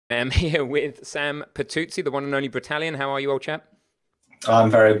I'm here with Sam Patuzzi, the one and only Battalion. How are you, old chap?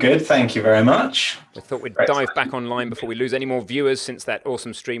 I'm very good, thank you very much. We thought we'd Great. dive back online before we lose any more viewers since that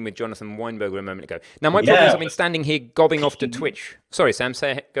awesome stream with Jonathan Weinberger a moment ago. Now, my problem is I've been standing here gobbing off to Twitch. Sorry, Sam,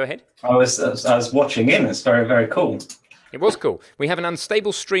 go ahead. I was watching in. It's very, very cool. It was cool. We have an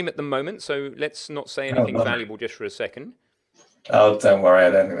unstable stream at the moment, so let's not say anything valuable just for a second. Oh, don't worry.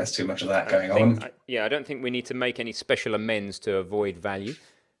 I don't think there's too much of that going on. I don't think we need to make any special amends to avoid value.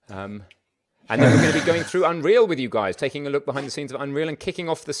 And then we're going to be going through Unreal with you guys, taking a look behind the scenes of Unreal and kicking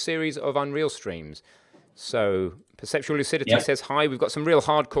off the series of Unreal streams. So, Perceptual Lucidity says hi. We've got some real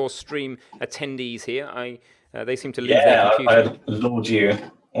hardcore stream attendees here. They seem to leave their computer. I laud you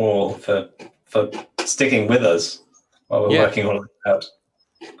all for sticking with us while we're working all of it out.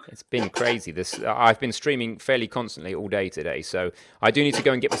 It's been crazy. I've been streaming fairly constantly all day today, so I do need to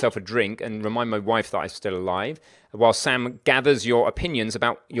go and get myself a drink and remind my wife that I'm still alive, while Sam gathers your opinions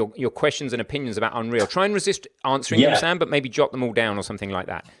about your questions and opinions about Unreal. Try and resist answering them, Sam, but maybe jot them all down or something like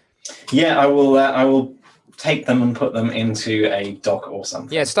that. Yeah, I will take them and put them into a doc or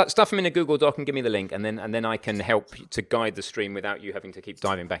something. Yeah, stuff them in a Google Doc and give me the link, and then I can help to guide the stream without you having to keep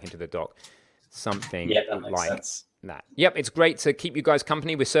diving back into the doc. Something that makes like sense. that. Yep, it's great to keep you guys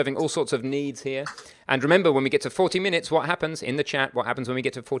company. We're serving all sorts of needs here. And remember, when we get to 40 minutes, what happens in the chat? What happens when we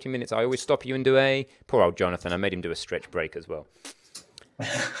get to 40 minutes? I always stop you and do poor old Jonathan, I made him do a stretch break as well.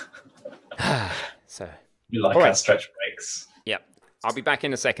 So You like our stretch breaks. Yep. I'll be back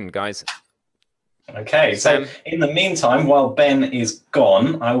in a second, guys. Okay, so in the meantime, while Ben is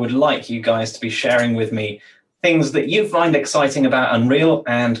gone, I would like you guys to be sharing with me things that you find exciting about Unreal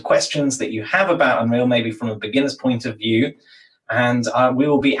and questions that you have about Unreal, maybe from a beginner's point of view. And we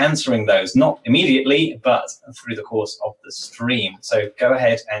will be answering those, not immediately, but through the course of the stream. So go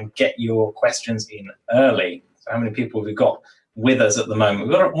ahead and get your questions in early. So how many people have we got with us at the moment?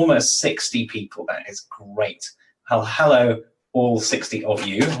 We've got almost 60 people. That is great. Hello, all 60 of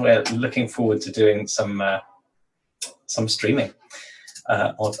you. We're looking forward to doing some streaming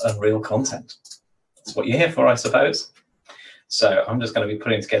of Unreal content. That's what you're here for, I suppose. So I'm just going to be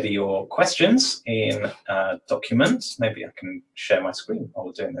putting together your questions in a document. Maybe I can share my screen while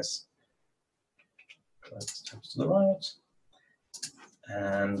we're doing this. Close tabs to the right.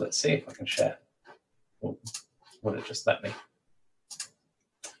 And let's see if I can share. Or will it just let me?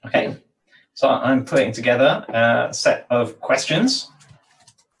 Okay. So I'm putting together a set of questions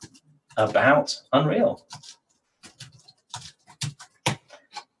about Unreal.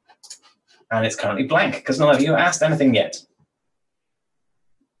 And it's currently blank because none of you asked anything yet.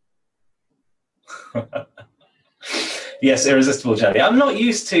 Yes, Irresistible Jelly. I'm not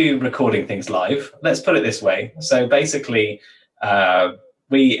used to recording things live. Let's put it this way. So basically,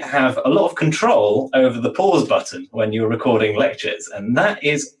 we have a lot of control over the pause button when you're recording lectures, and that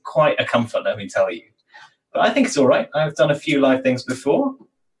is quite a comfort, let me tell you. But I think it's all right. I've done a few live things before.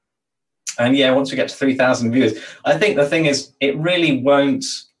 And yeah, once we get to 3,000 viewers, I think the thing is, it really won't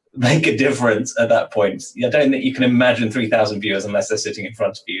make a difference at that point. I don't think you can imagine 3,000 viewers unless they're sitting in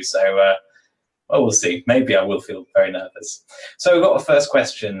front of you. So, well, we'll see. Maybe I will feel very nervous. So we've got a first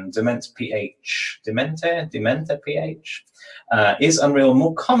question. Demente PH. Is Unreal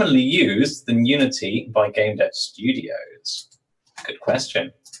more commonly used than Unity by GameDev Studios? Good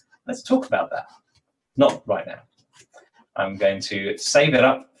question. Let's talk about that. Not right now. I'm going to save it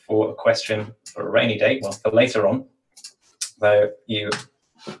up for a question for a rainy day, well, for later on. Though you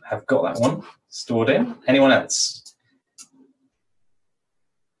have got that one stored in. Anyone else?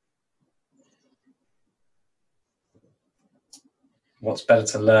 What's better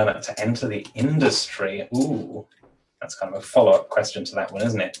to learn to enter the industry? Ooh, that's kind of a follow-up question to that one,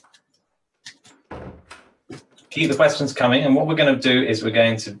 isn't it? Keep the questions coming, and what we're going to do is we're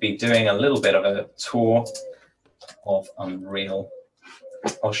going to be doing a little bit of a tour of Unreal.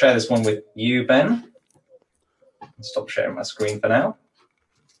 I'll share this one with you, Ben. I'll stop sharing my screen for now.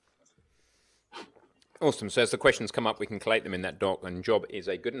 Awesome. So as the questions come up, we can collate them in that doc, and job is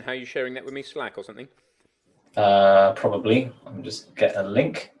a good. And how are you sharing that with me? Slack or something? Probably. I'm just get a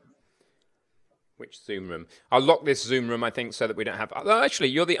link. Which Zoom room? I'll lock this Zoom room, I think, so that we don't have... Actually,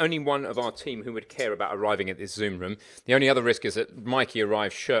 you're the only one of our team who would care about arriving at this Zoom room. The only other risk is that Mikey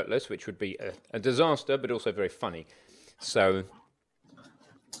arrives shirtless, which would be a disaster, but also very funny. So,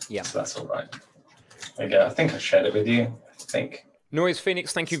 yeah. So that's all right. There you go. I think I shared it with you. I think. Noise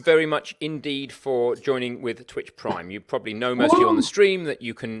Phoenix, thank you very much indeed for joining with Twitch Prime. You probably know most of you on the stream that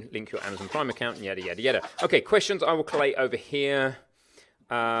you can link your Amazon Prime account and yada, yada, yada. Okay, questions I will collate over here.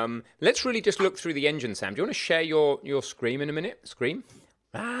 Let's really just look through the engine, Sam. Do you want to share your screen in a minute? Screen?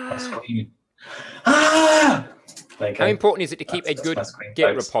 Ah! There you How go. important is it to keep a That's good my screen,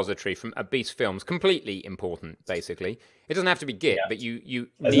 Git folks. repository from Abyss Films? Completely important, basically. It doesn't have to be Git, Yeah. but you There's need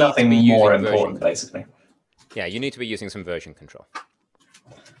to be nothing more using important, version. basically. Yeah, you need to be using some version control.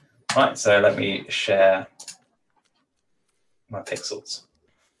 Right, so let me share my pixels.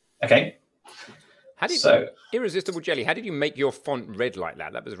 Okay. How did So Irresistible Jelly, how did you make your font red like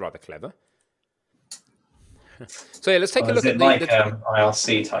that? That was rather clever. So yeah, let's take a look is at it like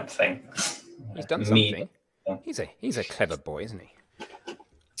IRC type thing? He's done Me. something. He's a clever boy, isn't he?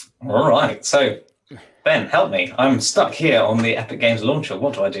 All right. So Ben, help me. I'm stuck here on the Epic Games launcher.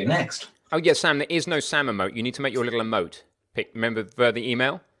 What do I do next? Oh yeah, Sam, there is no Sam emote. You need to make your little emote. Remember the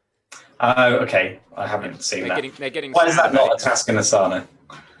email? Oh, okay. I haven't seen that. They're getting Why is that not a task in Asana?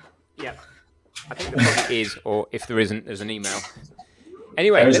 Yeah. I think there probably is, or if there isn't, there's an email.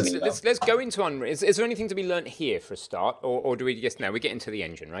 Anyway, let's go into Unreal. Is there anything to be learnt here for a start, or do we just now we get into the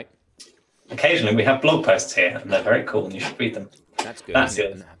engine, right? Occasionally we have blog posts here, and they're very cool, and you should read them. That's good. That's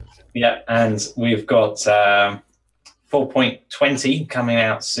it. Yeah, and we've got 4.20 coming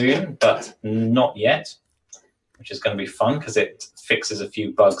out soon, but not yet, which is going to be fun because it fixes a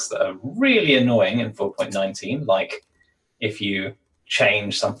few bugs that are really annoying in 4.19, like if you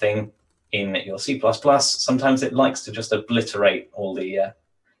change something in your C++, sometimes it likes to just obliterate all the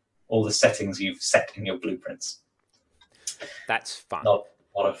settings you've set in your blueprints. That's fun. Not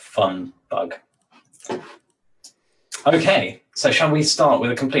a fun bug. Okay, so shall we start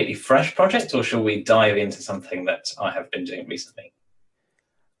with a completely fresh project, or shall we dive into something that I have been doing recently?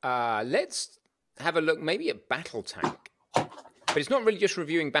 Let's have a look maybe at Battletank. But it's not really just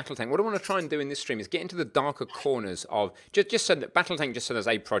reviewing Battletank. What I want to try and do in this stream is get into the darker corners of just so that Battletank just so there's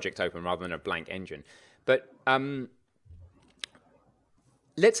a project open rather than a blank engine. But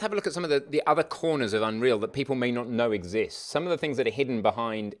let's have a look at some of the other corners of Unreal that people may not know exist. Some of the things that are hidden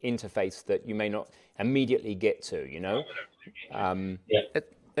behind interface that you may not immediately get to, you know?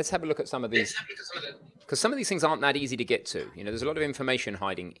 Let's have a look at some of these. Because some of these things aren't that easy to get to. You know, there's a lot of information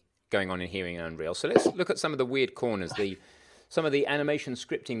going on in here in Unreal. So let's look at some of the weird corners, some of the animation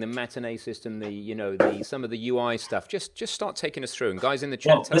scripting, the matinee system, some of the UI stuff. Just start taking us through. And guys in the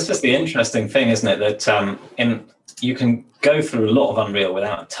chat, this is the interesting thing, isn't it? That you can go through a lot of Unreal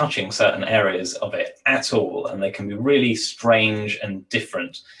without touching certain areas of it at all, and they can be really strange and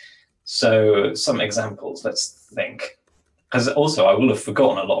different. So some examples, let's think. Because also I will have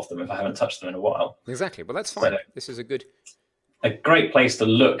forgotten a lot of them if I haven't touched them in a while. Exactly. Well, that's fine. So, this is a great place to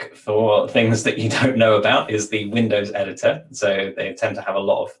look for things that you don't know about is the Windows editor. So they tend to have a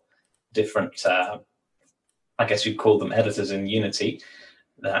lot of different, I guess you'd call them editors in Unity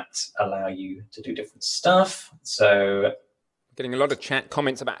that allow you to do different stuff. So getting a lot of chat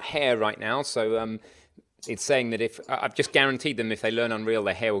comments about hair right now. So it's saying that if I've just guaranteed them if they learn Unreal,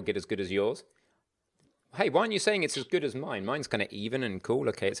 their hair will get as good as yours. Hey, why aren't you saying it's as good as mine? Mine's kind of even and cool.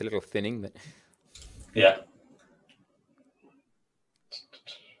 Okay, it's a little thinning, but yeah.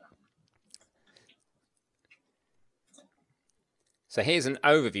 So here's an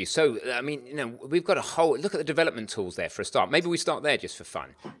overview. So, I mean, we've got a whole... Look at the development tools there for a start. Maybe we start there just for fun.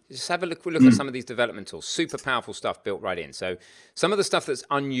 Just have a look at some of these development tools. Super powerful stuff built right in. So some of the stuff that's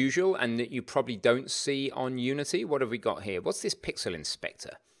unusual and that you probably don't see on Unity. What have we got here? What's this pixel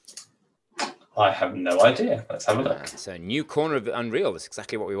inspector? I have no idea. Let's have a look. So a new corner of Unreal. That's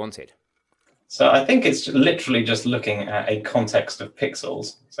exactly what we wanted. So I think it's literally just looking at a context of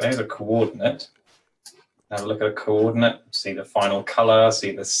pixels. So here's a coordinate. Have a look at a coordinate, see the final color,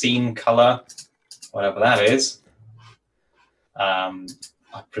 see the scene color, whatever that is. I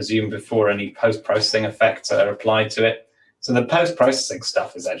presume before any post-processing effects are applied to it. So the post-processing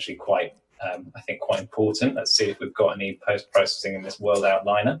stuff is actually quite, I think, quite important. Let's see if we've got any post-processing in this world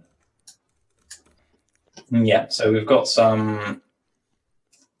outliner. Yeah, so we've got some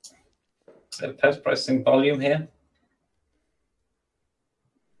post-processing volume here.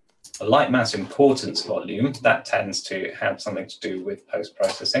 The light mass importance volume, that tends to have something to do with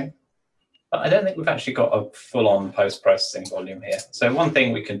post-processing. But I don't think we've actually got a full-on post-processing volume here. So one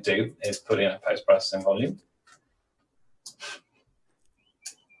thing we can do is put in a post-processing volume.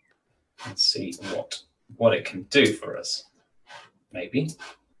 And see what it can do for us, maybe.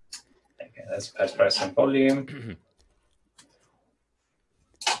 Okay, there's post-processing volume.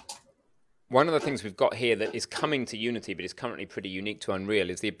 One of the things we've got here that is coming to Unity, but is currently pretty unique to Unreal,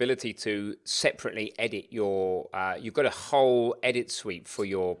 is the ability to separately edit your... you've got a whole edit suite for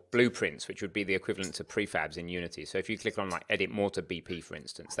your blueprints, which would be the equivalent to prefabs in Unity. So if you click on like Edit Mortar BP, for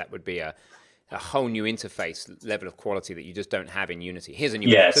instance, that would be a whole new interface level of quality that you just don't have in Unity. Here's a new...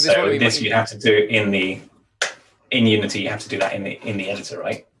 Yeah, so this you have to do in Unity, you have to do that in the editor,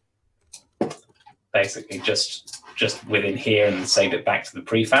 right? Basically, just just within here and save it back to the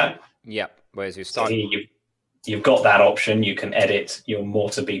prefab. Yep. Whereas you So start. here you've got that option. You can edit your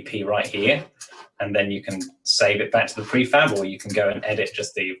mortar BP right here, and then you can save it back to the prefab, or you can go and edit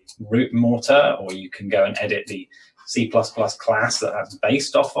just the root mortar, or you can go and edit the C++ class that that's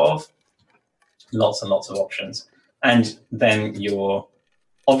based off of. Lots and lots of options. And then you're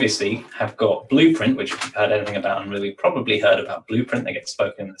obviously have got Blueprint, which if you've heard anything about Unreal, you've probably heard about Blueprint. They get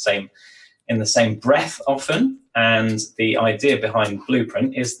spoken in the same breath often. And the idea behind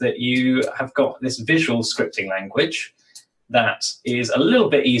Blueprint is that you have got this visual scripting language that is a little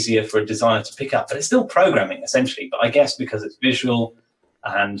bit easier for a designer to pick up, but it's still programming essentially. But I guess because it's visual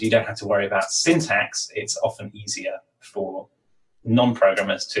and you don't have to worry about syntax, it's often easier for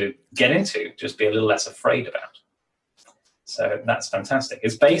non-programmers to get into, just be a little less afraid about. So that's fantastic.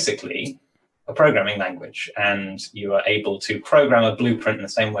 It's basically a programming language, and you are able to program a blueprint in the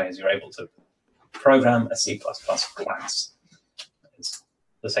same way as you're able to program a C++ class. It's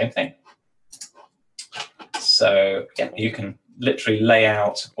the same thing. So yeah, you can literally lay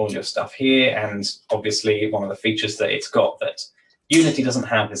out all your stuff here, and obviously one of the features that it's got that Unity doesn't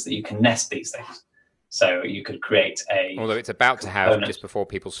have is that you can nest these things. So you could create a... Although it's about to have, just before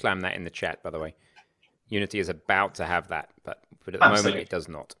people slam that in the chat, by the way. Unity is about to have that, but at the moment it does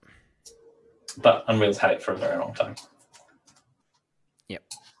not. But Unreal's had it for a very long time. Yep.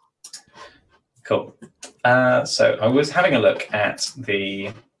 Cool. So I was having a look at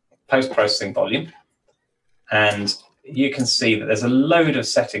the post-processing volume, and you can see that there's a load of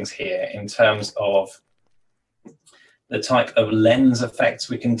settings here in terms of the type of lens effects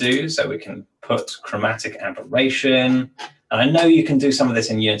we can do. So we can put chromatic aberration. And I know you can do some of this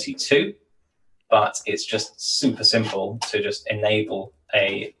in Unity too, but it's just super simple to just enable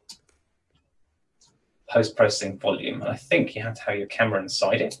a post-processing volume. And I think you have to have your camera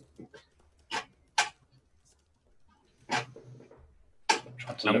inside it.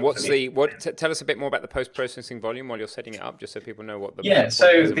 And tell us a bit more about the post-processing volume while you're setting it up, just so people know what the... Yeah,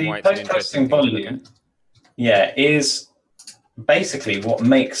 so the post-processing volume, is basically what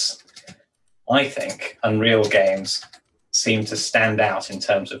makes, I think, Unreal games seem to stand out in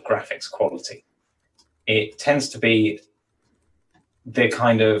terms of graphics quality. It tends to be the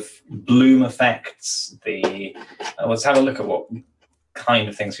kind of bloom effects, let's have a look at what kind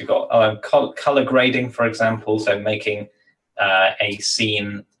of things we've got. Color grading, for example, so making a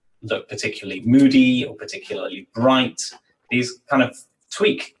scene look particularly moody or particularly bright. These kind of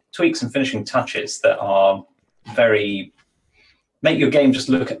tweaks and finishing touches that are make your game just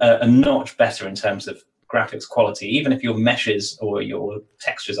look a notch better in terms of graphics quality, even if your meshes or your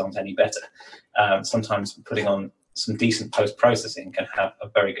textures aren't any better. Sometimes putting on some decent post-processing can have a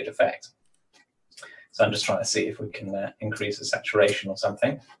very good effect. So I'm just trying to see if we can increase the saturation or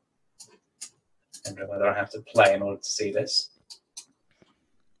something. I wonder whether I have to play in order to see this.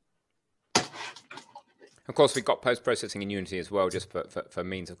 Of course, we've got post-processing in Unity as well, just for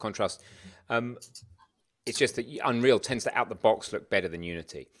means of contrast. It's just that Unreal tends to, out the box, look better than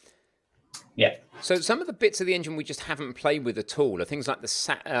Unity. Yeah. So some of the bits of the engine we just haven't played with at all are things like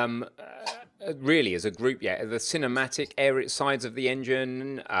the really as a group, the cinematic area sides of the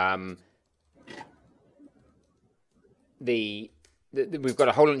engine. We've got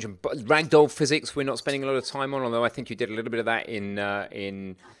a whole bunch of ragdoll physics we're not spending a lot of time on, although I think you did a little bit of that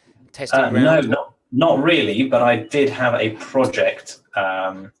in testing ground. No, not really, but I did have a project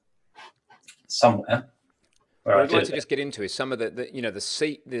somewhere where what I'd like to just get into is some of the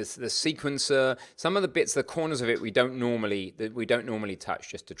sequencer, some of the bits, the corners of it we don't normally touch,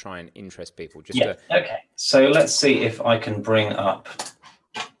 just to try and interest people. Okay. So let's see if I can bring up.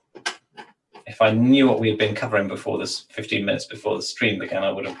 If I knew what we had been covering before this 15 minutes before the stream began,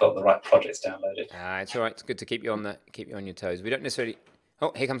 I would have got the right projects downloaded. It's all right. It's good to keep you on your toes. We don't necessarily.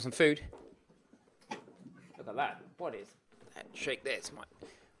 Oh, here comes some food. Look at that. What is that? Shake there.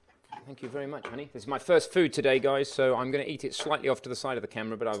 Thank you very much, honey. This is my first food today, guys, so I'm going to eat it slightly off to the side of the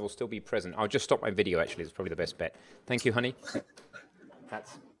camera, but I will still be present. I'll just stop my video, actually. It's probably the best bet. Thank you, honey.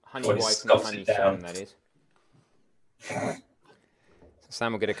 That's honey wife and honey son, that is. So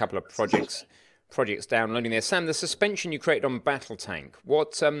Sam will get a couple of projects downloading there. Sam, the suspension you created on Battle Tank,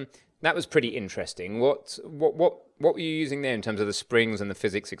 that was pretty interesting. What were you using there in terms of the springs and the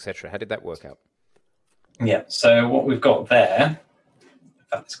physics, etc.? How did that work out? Yeah, so what we've got there, in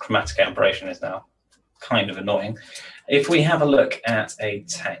fact, this chromatic aberration is now kind of annoying. If we have a look at a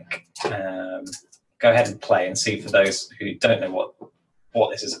tank, go ahead and play and see for those who don't know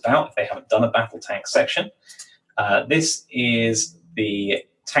what this is about, if they haven't done a Battle Tank section. This is the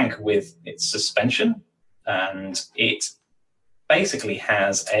tank with its suspension, and it basically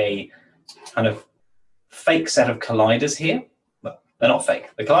has a kind of fake set of colliders here. Well, they're not fake.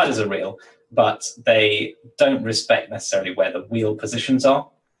 The colliders are real, but they don't respect necessarily where the wheel positions are.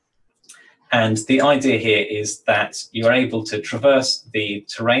 And the idea here is that you're able to traverse the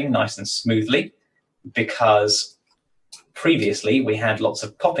terrain nice and smoothly, because previously we had lots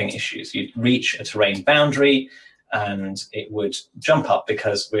of popping issues. You'd reach a terrain boundary and it would jump up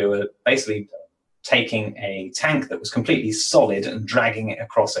because we were basically taking a tank that was completely solid and dragging it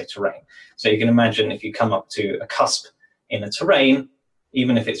across a terrain. So you can imagine if you come up to a cusp in a terrain,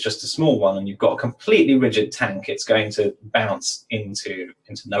 even if it's just a small one and you've got a completely rigid tank, it's going to bounce into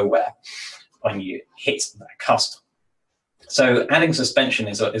nowhere when you hit that cusp. So adding suspension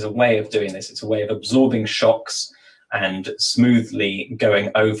is a way of doing this. It's a way of absorbing shocks and smoothly going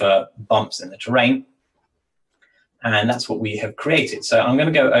over bumps in the terrain. And that's what we have created. So I'm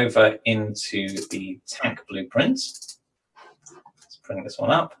going to go over into the tank blueprint. Let's bring this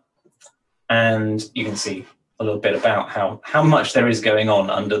one up. And you can see a little bit about how much there is going on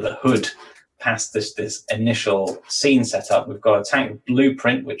under the hood past this initial scene setup. We've got a tank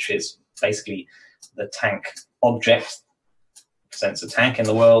blueprint, which is basically the tank object, represents a tank in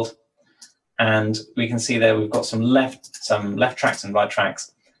the world. And we can see there we've got some left tracks and right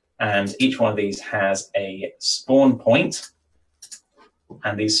tracks. And each one of these has a spawn point.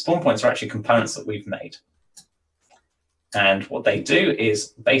 And these spawn points are actually components that we've made. And what they do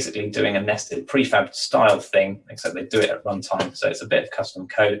is basically doing a nested prefab style thing, except they do it at runtime. So it's a bit of custom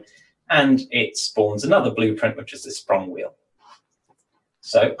code. And it spawns another blueprint, which is the sprung wheel.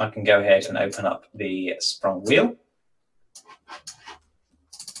 So I can go ahead and open up the sprung wheel,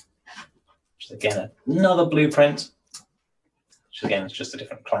 which is again another blueprint, which again is just a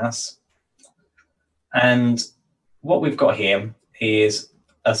different class. And what we've got here is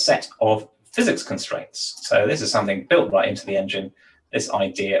a set of physics constraints. So this is something built right into the engine, this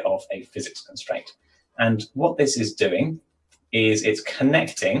idea of a physics constraint. And what this is doing is it's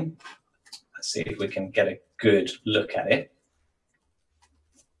connecting, let's see if we can get a good look at it.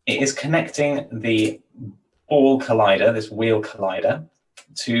 It is connecting the ball collider, this wheel collider,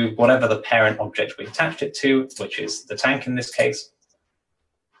 to whatever the parent object we attached it to, which is the tank in this case.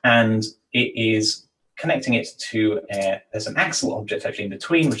 And it is connecting it to, there's an axle object actually in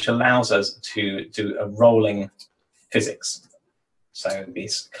between, which allows us to do a rolling physics. So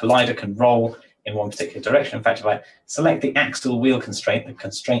this collider can roll in one particular direction. In fact, if I select the axle wheel constraint, the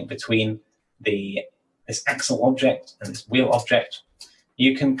constraint between this axle object and this wheel object,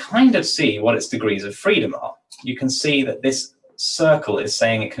 you can kind of see what its degrees of freedom are. You can see that this circle is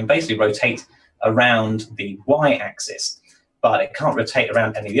saying it can basically rotate around the y-axis, but it can't rotate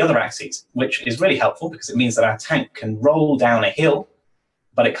around any of the other axes, which is really helpful because it means that our tank can roll down a hill,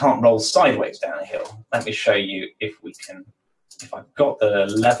 but it can't roll sideways down a hill. Let me show you if I've got the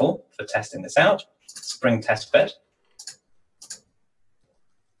level for testing this out. Spring test bed.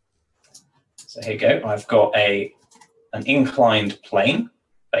 So here you go. I've got an inclined plane,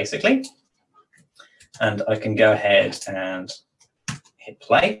 basically. And I can go ahead and hit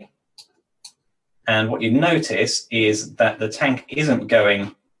play. And what you notice is that the tank isn't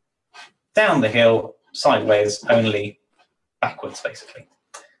going down the hill sideways, only backwards, basically.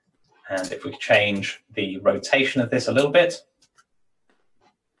 And if we change the rotation of this a little bit,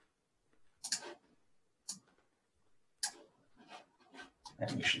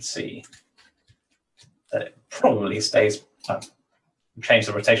 and we should see that it probably stays, change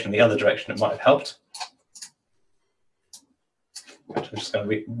the rotation in the other direction, it might have helped. I'm just going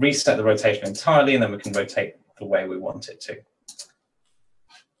to reset the rotation entirely, and then we can rotate the way we want it to.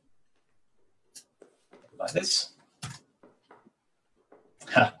 Like this.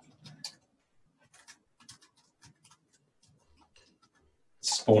 Ha.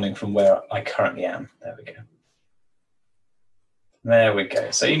 Spawning from where I currently am. There we go. There we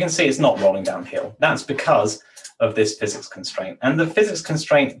go. So you can see it's not rolling downhill. That's because of this physics constraint. And the physics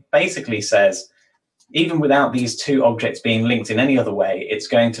constraint basically says, even without these two objects being linked in any other way, it's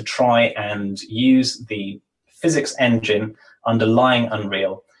going to try and use the physics engine underlying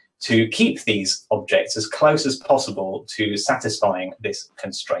Unreal to keep these objects as close as possible to satisfying this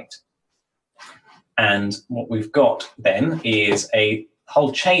constraint. And what we've got then is a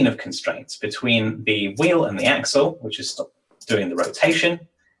whole chain of constraints between the wheel and the axle, which is doing the rotation,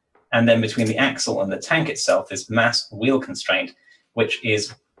 and then between the axle and the tank itself, this mass wheel constraint, which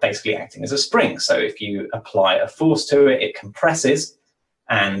is basically acting as a spring. So if you apply a force to it, it compresses,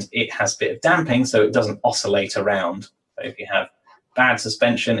 and it has a bit of damping, so it doesn't oscillate around. So if you have bad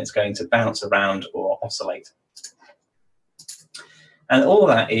suspension, it's going to bounce around or oscillate. And all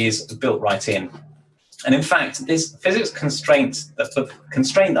that is built right in. And in fact, this physics constraint, the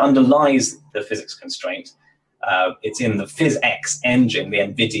constraint that underlies the physics constraint, it's in the PhysX engine, the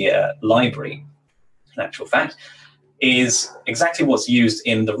NVIDIA library, in actual fact, is exactly what's used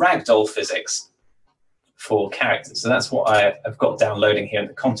in the ragdoll physics for characters. So that's what I've got downloading here in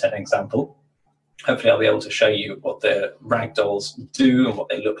the content example. Hopefully I'll be able to show you what the ragdolls do and what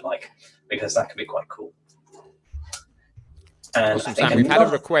they look like, because that could be quite cool. And awesome, Sam. We've had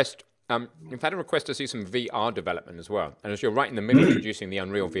a request to see some VR development as well. And as you're right in the middle of producing the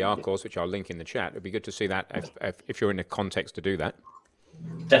Unreal VR course, which I'll link in the chat, it'd be good to see that if you're in a context to do that.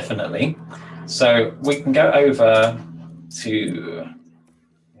 Definitely. So we can go over to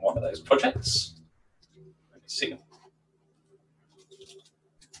one of those projects. Let me see.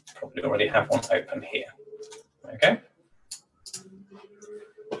 Probably already have one open here. Okay.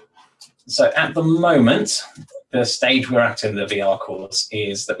 So at the moment, the stage we're at in the VR course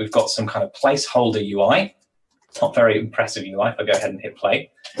is that we've got some kind of placeholder UI. It's not very impressive UI. If I go ahead and hit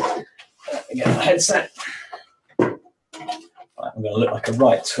play, get my headset. I'm going to look like a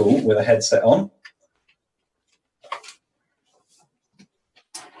right tool with a headset on.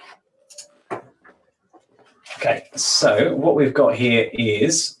 Okay, so what we've got here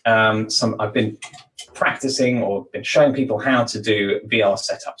is I've been practicing or been showing people how to do VR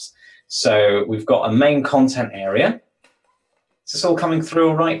setups. So we've got a main content area. Is this all coming through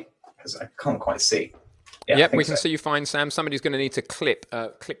all right? Because I can't quite see. Yeah, yep, we can see you fine, Sam. Somebody's going to need to clip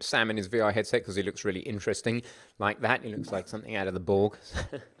Sam in his VR headset because he looks really interesting like that. He looks like something out of the Borg.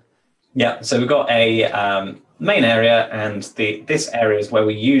 Yeah, so we've got a main area, and this area is where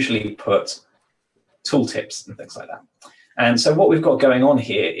we usually put tooltips and things like that. And so what we've got going on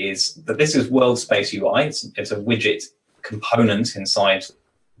here is that this is World Space UI. It's a widget component inside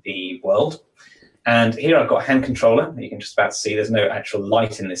the world. And here I've got a hand controller. You can just about see there's no actual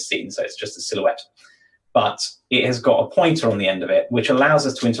light in this scene, so it's just a silhouette. But it has got a pointer on the end of it, which allows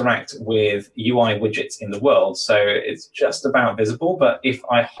us to interact with UI widgets in the world. So it's just about visible. But if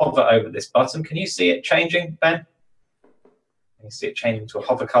I hover over this button, can you see it changing, Ben? Can you see it changing to a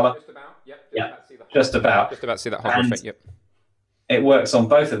hover color? Just about, yep. Just about. Just about see that hover effect, yep. It works on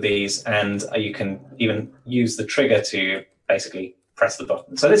both of these, and you can even use the trigger to basically press the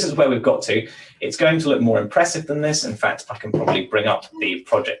button. So this is where we've got to. It's going to look more impressive than this. In fact, I can probably bring up the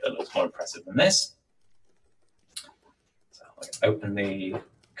project that looks more impressive than this. So I can open the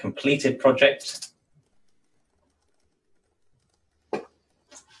completed project, which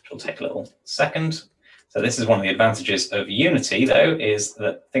will take a little second. So this is one of the advantages of Unity, though, is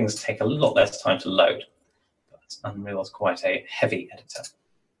that things take a lot less time to load. But Unreal is quite a heavy editor.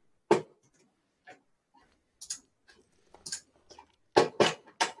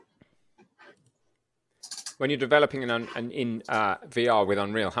 When you're developing in VR with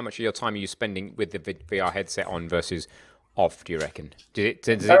Unreal, how much of your time are you spending with the VR headset on versus off, do you reckon? Does it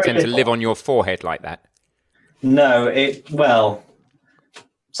tend to live on your forehead like that? No, well,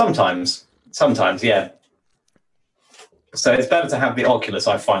 sometimes, yeah. So it's better to have the Oculus,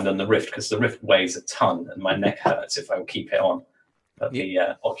 I find, than the Rift, because the Rift weighs a ton and my neck hurts if I keep it on. But the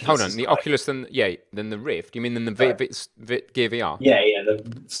Oculus. Hold on, the Oculus than the Rift? You mean than the Gear VR? Yeah, yeah,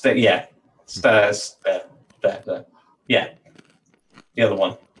 the other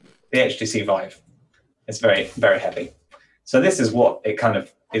one, the HTC Vive. It's very, very heavy. So this is what it kind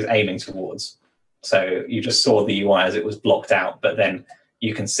of is aiming towards. So you just saw the UI as it was blocked out, but then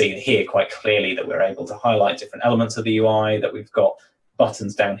you can see here quite clearly that we're able to highlight different elements of the UI, that we've got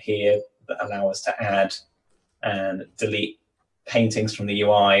buttons down here that allow us to add and delete paintings from the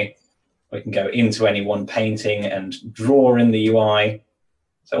UI. We can go into any one painting and draw in the UI.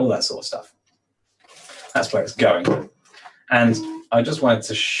 So all that sort of stuff. That's where it's going. And I just wanted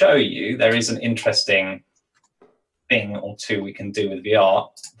to show you, there is an interesting thing or two we can do with VR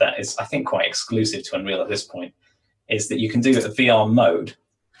that is, I think, quite exclusive to Unreal at this point, is that you can do a VR mode.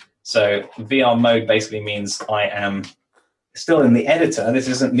 So VR mode basically means I am still in the editor. This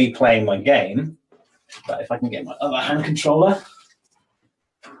isn't me playing my game, but if I can get my other hand controller,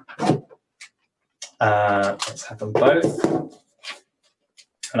 let's have them both.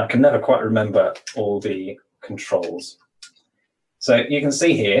 And I can never quite remember all the controls. So you can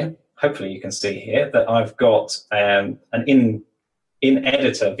see here, hopefully you can see here, that I've got an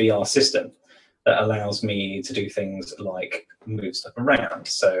in-editor VR system that allows me to do things like move stuff around.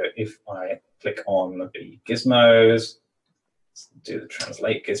 So if I click on the gizmos, do the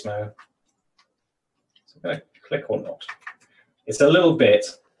translate gizmo. So I'm going to click or not. It's a little bit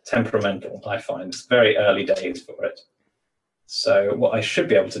temperamental, I find. It's very early days for it. So what I should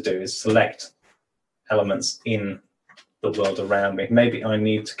be able to do is select elements in the world around me. Maybe I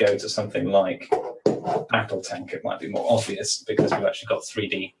need to go to something like Battle Tank. It might be more obvious because we've actually got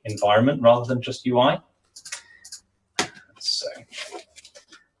 3D environment rather than just UI. So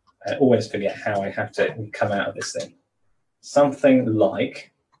I always forget how I have to come out of this thing. Something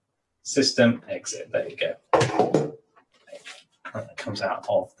like system exit. There you go. And it comes out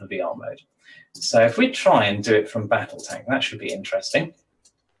of the VR mode. So if we try and do it from Battle Tank, that should be interesting.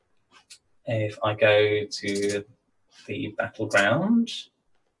 If I go to the battleground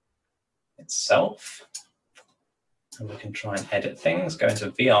itself, and we can try and edit things, go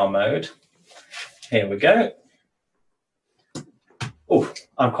into VR mode. Here we go. Oh,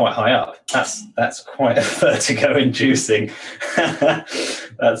 I'm quite high up. That's quite vertigo-inducing.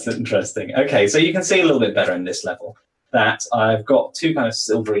 That's interesting. Okay, so you can see a little bit better in this level that I've got two kind of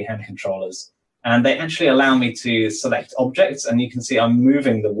silvery hand controllers, and they actually allow me to select objects, and you can see I'm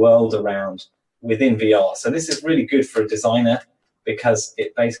moving the world around within VR. So this is really good for a designer because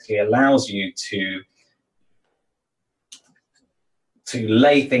it basically allows you to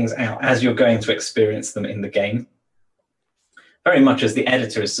lay things out as you're going to experience them in the game. Very much as the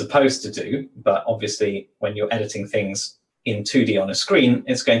editor is supposed to do, but obviously when you're editing things in 2D on a screen,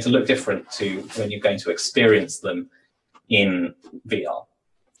 it's going to look different to when you're going to experience them in VR.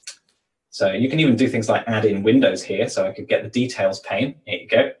 So you can even do things like add in windows here. So I could get the details pane. Here you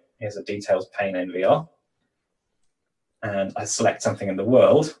go. Here's a details pane in VR. And I select something in the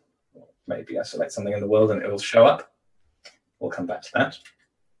world. Maybe I select something in the world and it will show up. We'll come back to that.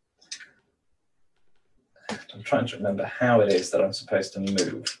 I'm trying to remember how it is that I'm supposed to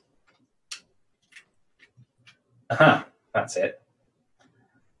move. Aha, that's it.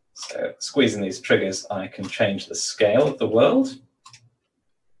 So squeezing these triggers, I can change the scale of the world.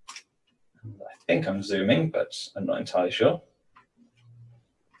 I think I'm zooming, but I'm not entirely sure.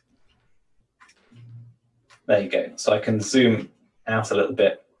 There you go. So I can zoom out a little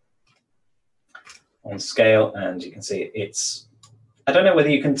bit on scale, and you can see it's... I don't know whether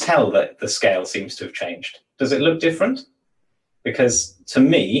you can tell that the scale seems to have changed. Does it look different? Because to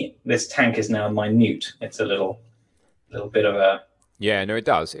me, this tank is now minute. It's a little bit of a... Yeah, no, it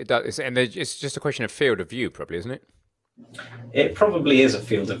does. It does. And it's just a question of field of view, probably, isn't it? It probably is a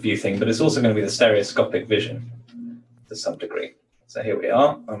field of view thing, but it's also going to be the stereoscopic vision to some degree. So here we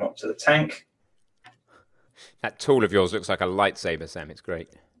are. I'm up to the tank. That tool of yours looks like a lightsaber, Sam. It's great.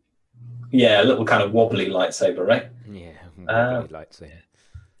 Yeah, a little kind of wobbly lightsaber, right? Yeah, wobbly lightsaber.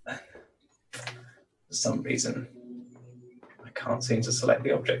 For some reason, I can't seem to select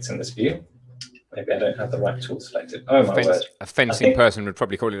the objects in this view. Maybe I don't have the right tool selected. Oh, my word. A fencing person would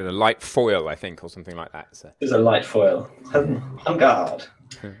probably call it a light foil, I think, or something like that. So. It's a light foil. On guard.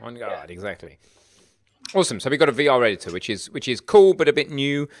 On guard, yeah. Exactly. Awesome. So we've got a VR editor, which is cool, but a bit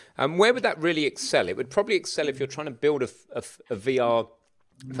new. Where would that really excel? It would probably excel if you're trying to build a VR,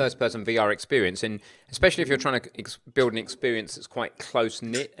 first-person VR experience, and especially if you're trying to build an experience that's quite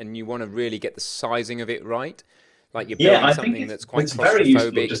close-knit and you want to really get the sizing of it right. Like you're building something that's quite claustrophobic. Very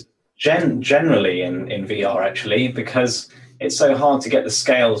useful just generally in VR, actually, because it's so hard to get the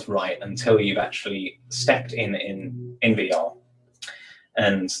scales right until you've actually stepped in VR.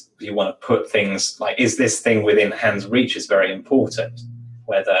 And you want to put things like, is this thing within hand's reach is very important.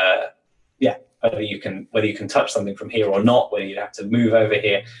 Whether you can touch something from here or not, whether you have to move over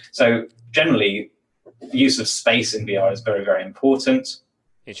here. So generally, use of space in VR is very, very important.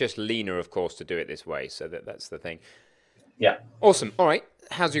 It's just leaner, of course, to do it this way. So that's the thing. Yeah. Awesome. All right.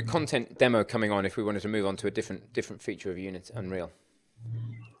 How's your content demo coming on if we wanted to move on to a different feature of Unreal?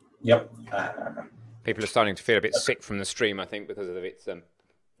 Yep. People are starting to feel a bit sick from the stream, I think, because of its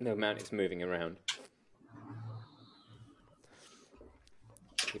the amount it's moving around.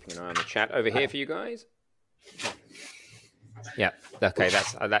 Keeping an eye on the chat over here for you guys. Yeah. Okay.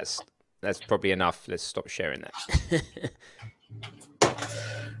 That's probably enough. Let's stop sharing that.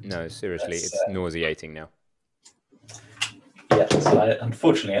 No, seriously, it's nauseating now. Yeah. So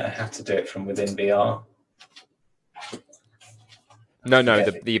unfortunately, I have to do it from within VR. No,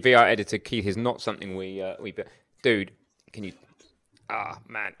 the VR editor, Keith, is not something we dude, can you... Ah,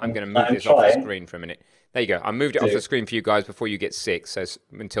 man, I'm going to move this off the screen for a minute. There you go. I moved it off the screen for you guys before you get sick. So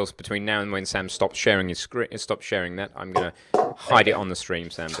until between now and when Sam stops sharing his screen, that, I'm going to hide it on the stream,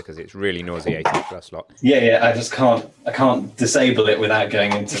 Sam, because it's really nauseating for us lot. Yeah. I can't disable it without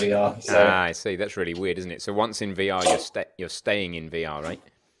going into VR. So. Ah, I see. That's really weird, isn't it? So once in VR, you're staying in VR, right?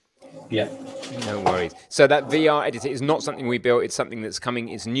 Yeah. No worries. So that VR editor is not something we built. It's something that's coming.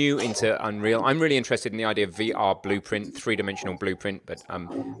 It's new into Unreal. I'm really interested in the idea of VR blueprint, three-dimensional blueprint, but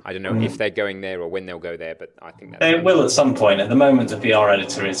I don't know if they're going there or when they'll go there, but I think they will at some point. At the moment, the VR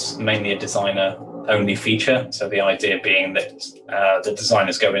editor is mainly a designer only feature. So the idea being that the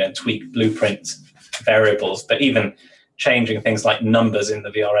designers go in and tweak blueprint variables, but even changing things like numbers in the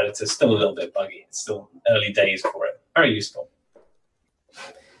VR editor is still a little bit buggy. It's still early days for it. Very useful.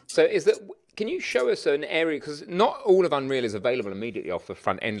 So can you show us an area, because not all of Unreal is available immediately off the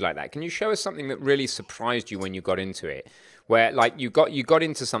front end like that. Can you show us something that really surprised you when you got into it? Where like you got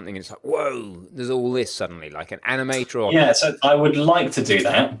into something and it's like, whoa, there's all this suddenly, like an animator or... Yeah, so I would like to do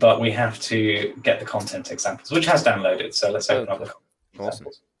that, but we have to get the content examples, which has downloaded. So let's open up the content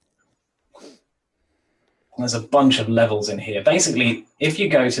examples. There's a bunch of levels in here. Basically, if you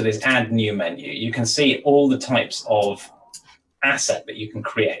go to this add new menu, you can see all the types of asset that you can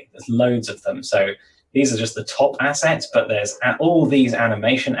create. There's loads of them. So these are just the top assets, but there's all these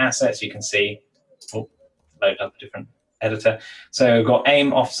animation assets you can see. Oh, load up a different editor. So we've got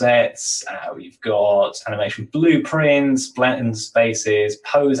aim offsets, we've got animation blueprints, blend spaces,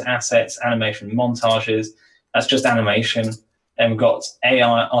 pose assets, animation montages. That's just animation. Then we've got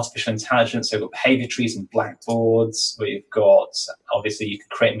AI, artificial intelligence, so we've got behavior trees and blackboards. We've got, obviously, you can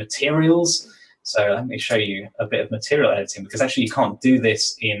create materials. So let me show you a bit of material editing, because actually you can't do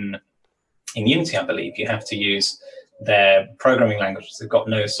this in Unity, I believe. You have to use their programming languages. They've got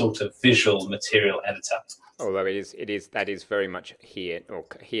no sort of visual material editor. Although that is very much here, or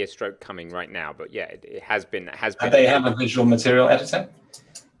here stroke coming right now. But yeah, it has been. Do they have a visual material editor?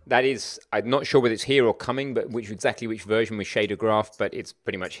 That is, I'm not sure whether it's here or coming, but exactly which version with shader graph, but it's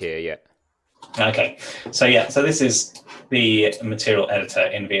pretty much here, yeah. Okay, so yeah, so this is the material editor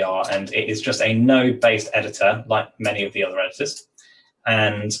in VR, and it is just a node-based editor, like many of the other editors.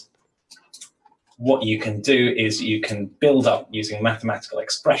 And what you can do is you can build up using mathematical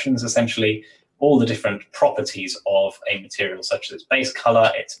expressions, essentially, all the different properties of a material, such as base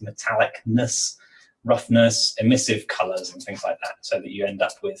color, its metallicness, roughness, emissive colors, and things like that, so that you end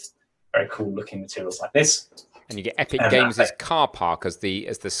up with very cool looking materials like this. And you get Epic Games' car park as the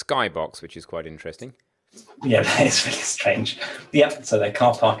skybox, which is quite interesting. Yeah, that is really strange. Yep, so their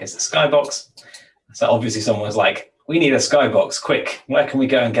car park is the skybox. So obviously someone was like, we need a skybox, quick. Where can we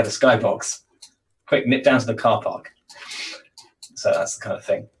go and get a skybox? Quick, nip down to the car park. So that's the kind of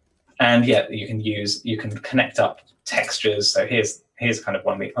thing. And yeah, you can connect up textures. So here's kind of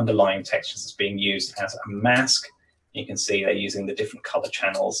one of the underlying textures that's being used as a mask. You can see they're using the different color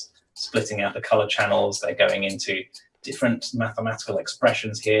channels, splitting out the color channels. They're going into different mathematical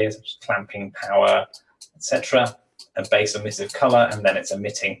expressions here, such as clamping power, etc. A base emissive color, and then it's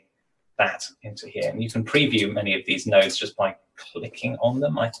emitting that into here. And you can preview many of these nodes just by clicking on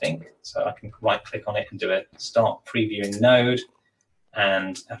them, I think. So I can right click on it and do a start previewing node.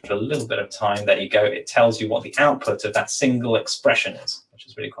 And after a little bit of time, there you go, it tells you what the output of that single expression is, which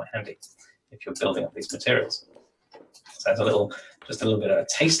is really quite handy if you're building up these materials. So it's just a little bit of a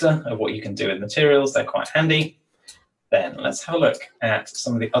taster of what you can do with materials. They're quite handy. Then let's have a look at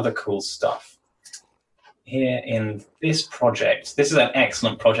some of the other cool stuff. Here in this project, this is an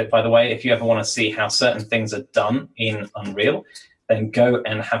excellent project, by the way. If you ever want to see how certain things are done in Unreal, then go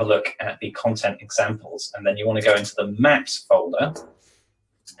and have a look at the content examples. And then you want to go into the maps folder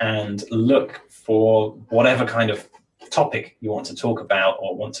and look for whatever kind of topic you want to talk about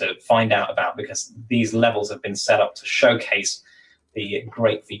or want to find out about, because these levels have been set up to showcase the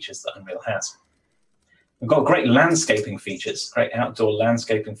great features that Unreal has. We've got great landscaping features, great outdoor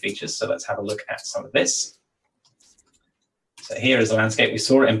landscaping features. So let's have a look at some of this. So here is a landscape. We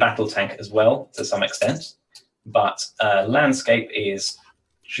saw it in Battle Tank as well, to some extent. But landscape is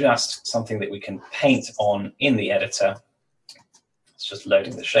just something that we can paint on in the editor. It's just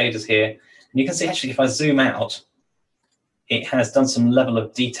loading the shaders here. And you can see, actually, if I zoom out, it has done some level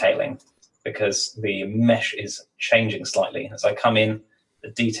of detailing because the mesh is changing slightly. As I come in, the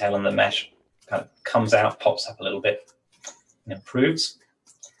detail on the mesh kind of comes out, pops up a little bit, and improves.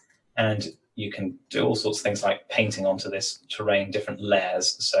 And you can do all sorts of things like painting onto this terrain, different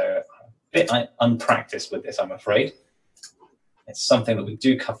layers. So I'm a bit unpracticed with this, I'm afraid. It's something that we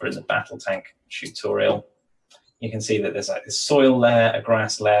do cover in the Battle Tank tutorial. You can see that there's like this soil layer, a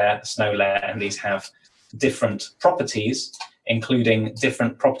grass layer, a snow layer, and these have different properties, including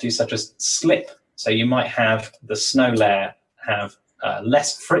different properties such as slip. So you might have the snow layer have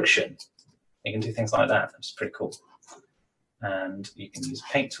less friction. You can do things like that, which is pretty cool. And you can use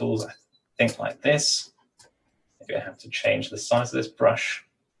paint tools, I think, like this. If you have to change the size of this brush,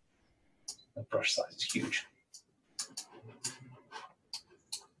 the brush size is huge.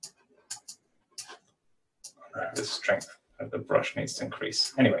 The strength of the brush needs to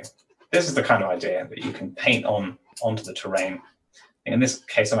increase. Anyway, this is the kind of idea that you can paint onto the terrain. In this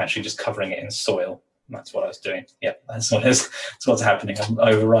case, I'm actually just covering it in soil. That's what I was doing. Yeah, that's what's happening. I'm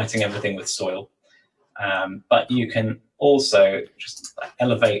overwriting everything with soil. But you can also just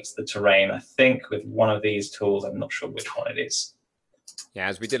elevate the terrain, I think, with one of these tools. I'm not sure which one it is. Yeah,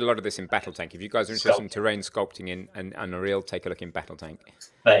 as we did a lot of this in BattleTank. If you guys are interested in terrain sculpting in Unreal, take a look in BattleTank.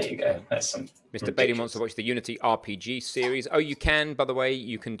 There you go. That's some Mr. Bailey wants to watch the Unity RPG series. Oh, you can, by the way.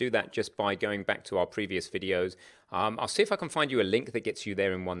 You can do that just by going back to our previous videos. I'll see if I can find you a link that gets you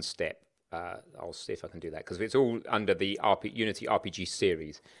there in one step. I'll see if I can do that, because it's all under the Unity RPG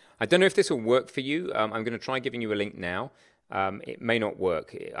series. I don't know if this will work for you. I'm going to try giving you a link now. It may not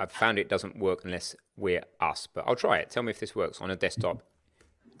work. I've found it doesn't work unless we're us, but I'll try it. Tell me if this works on a desktop.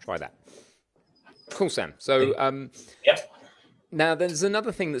 Try that. Cool, Sam. So yep. Now there's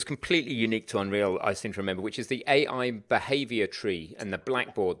another thing that's completely unique to Unreal, I seem to remember, which is the AI behavior tree and the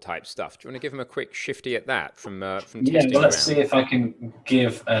blackboard type stuff. Do you want to give them a quick shifty at that from testing? Yeah, well, let's see if I can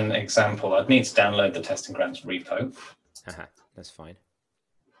give an example. I'd need to download the Testing Grounds repo. That's fine.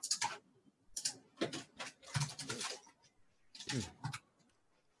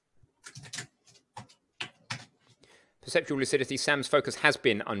 Perceptual lucidity, Sam's focus has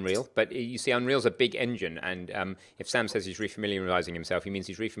been Unreal, but you see Unreal's a big engine, and if Sam says he's refamiliarizing himself, he means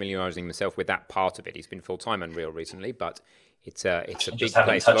he's refamiliarizing himself with that part of it. He's been full-time Unreal recently, but it's a big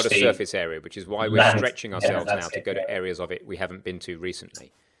place, a lot of surface area, which is why we're stretching ourselves now to go to areas of it we haven't been to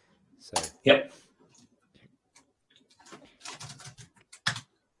recently. So. Yep.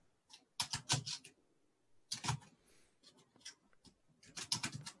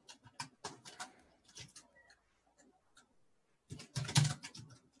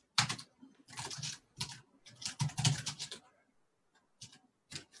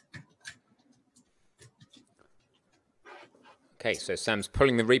 Okay, so Sam's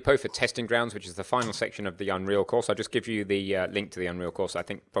pulling the repo for Testing Grounds, which is the final section of the Unreal course. I'll just give you the link to the Unreal course. I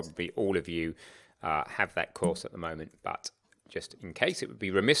think probably all of you have that course at the moment, but just in case, it would be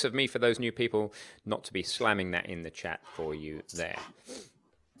remiss of me for those new people not to be slamming that in the chat for you there.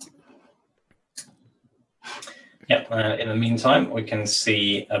 Yep, in the meantime, we can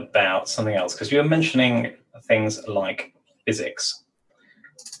see about something else, because you were mentioning things like physics.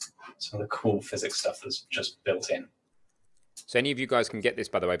 Some of the cool physics stuff that's just built in. So any of you guys can get this,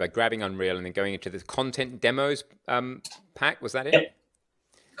 by the way, by grabbing Unreal and then going into the content demos pack. Was that it? Yep.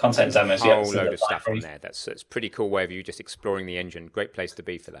 Content demos, yeah. A whole load of stuff on there. That's a pretty cool way of you just exploring the engine. Great place to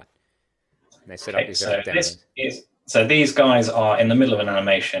be for that. And they set up these demos. So these guys are in the middle of an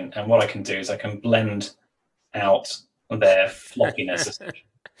animation, and what I can do is I can blend out their floppiness.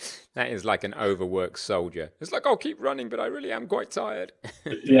 That is like an overworked soldier. It's like, I'll keep running, but I really am quite tired.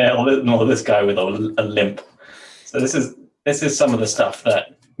 Yeah, or this guy with a limp. So this is some of the stuff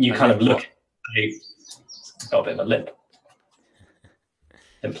that you kind of look at. He's got a bit of a limp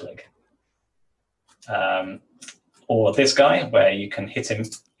leg. Or this guy, where you can hit him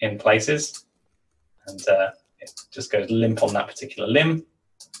in places, and it just goes limp on that particular limb.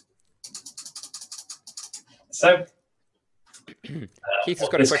 So Keith has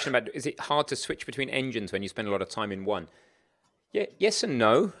got a question about, is it hard to switch between engines when you spend a lot of time in one? Yeah, yes and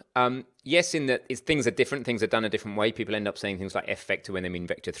no. Yes, in that things are different, things are done a different way. People end up saying things like F vector when they mean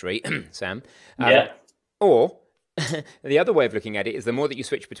vector 3, Sam. Yeah. Or the other way of looking at it is the more that you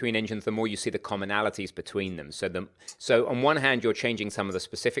switch between engines, the more you see the commonalities between them. So on one hand, you're changing some of the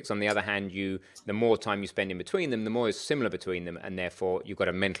specifics. On the other hand, the more time you spend in between them, the more is similar between them, and therefore you've got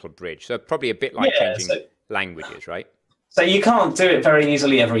a mental bridge. So probably a bit like changing languages, right? So you can't do it very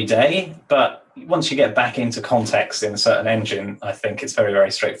easily every day, but once you get back into context in a certain engine, I think it's very,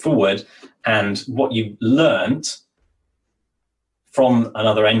 very straightforward. And what you've learned from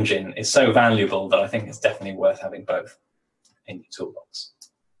another engine is so valuable that I think it's definitely worth having both in your toolbox.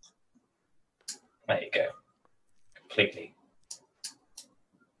 There you go. Completely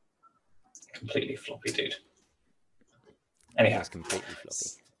floppy, dude. Anyhow. That's completely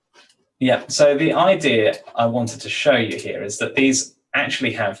floppy. Yeah, so the idea I wanted to show you here is that these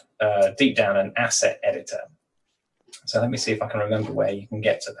actually have deep down an asset editor. So let me see if I can remember where you can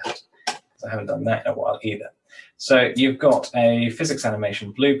get to that. I haven't done that in a while either. So you've got a physics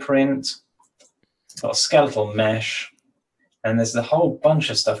animation blueprint, got a skeletal mesh, and there's a whole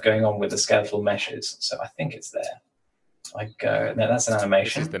bunch of stuff going on with the skeletal meshes. So I think it's there. I go, no, that's an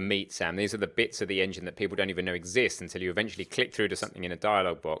animation. This is the meat, Sam. These are the bits of the engine that people don't even know exist until you eventually click through to something in a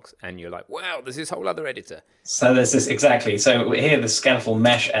dialog box and you're like, wow, there's this whole other editor. So there's this, exactly. So here the skeletal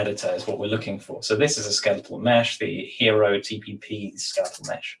mesh editor is what we're looking for. So this is a skeletal mesh, the Hero TPP skeletal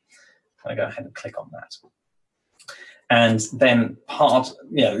mesh. I'm going to go ahead and click on that. And then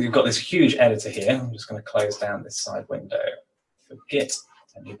you've got this huge editor here. I'm just going to close down this side window. Forget,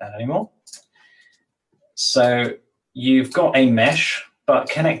 don't need that anymore. So you've got a mesh, but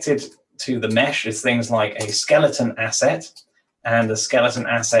connected to the mesh is things like a skeleton asset. And the skeleton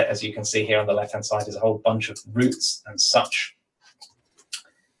asset, as you can see here on the left-hand side, is a whole bunch of roots and such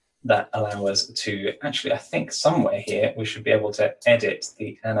that allow us to actually, I think somewhere here, we should be able to edit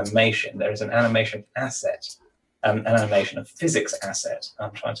the animation. There is an animation asset, an animation of physics asset.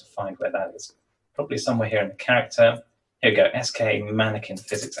 I'm trying to find where that is. Probably somewhere here in the character. Here we go, SK mannequin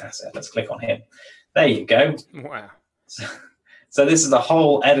physics asset. Let's click on him. There you go. Wow. So this is a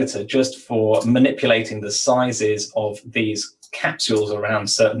whole editor just for manipulating the sizes of these capsules around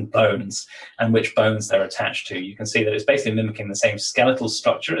certain bones and which bones they're attached to. You can see that it's basically mimicking the same skeletal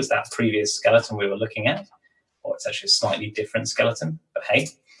structure as that previous skeleton we were looking at, or it's actually a slightly different skeleton, but hey.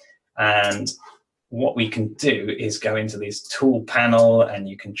 And what we can do is go into this tool panel and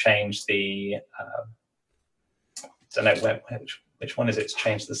you can change the, I don't know which one is it to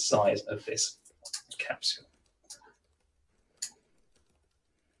change the size of this capsule.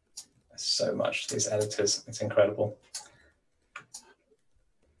 There's so much to these editors, it's incredible.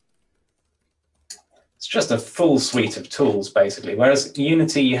 It's just a full suite of tools, basically. Whereas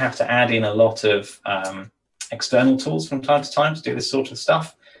Unity, you have to add in a lot of external tools from time to time to do this sort of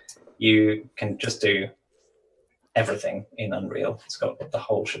stuff. You can just do everything in Unreal. It's got the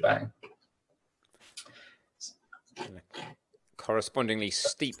whole shebang. Correspondingly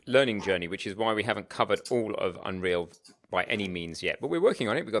steep learning journey, which is why we haven't covered all of Unreal by any means yet. But we're working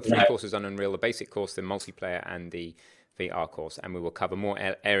on it. We've got 3 courses on Unreal, the basic course, the multiplayer, and the VR course, and we will cover more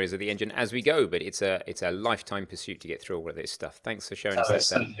areas of the engine as we go, but it's a lifetime pursuit to get through all of this stuff. Thanks for showing us that. It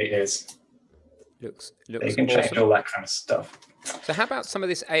certainly is. Looks you can awesome. change all that kind of stuff. So how about some of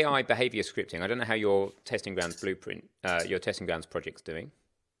this AI behavior scripting? I don't know how your testing grounds blueprint, your testing grounds project's doing.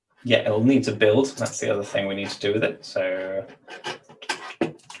 Yeah, it'll need to build. That's the other thing we need to do with it. So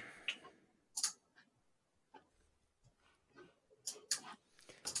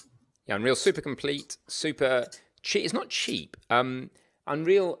yeah, Unreal super complete, super cheap. It's not cheap.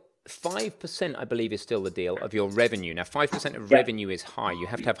 Unreal 5%, I believe, is still the deal of your revenue. Now, 5% of revenue is high. You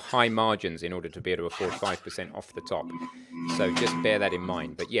have to have high margins in order to be able to afford 5% off the top. So just bear that in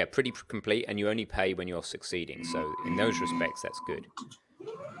mind. But yeah, pretty complete, and you only pay when you're succeeding. So in those respects, that's good.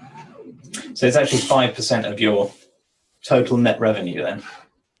 So it's actually 5% of your total net revenue then?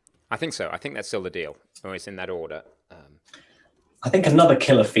 I think so. I think that's still the deal, or it's in that order. I think another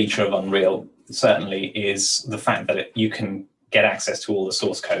killer feature of Unreal certainly is the fact that you can get access to all the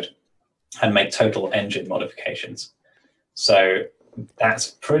source code and make total engine modifications. So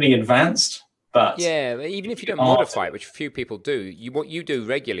that's pretty advanced, but yeah, even if you don't modify it, which few people do, what you do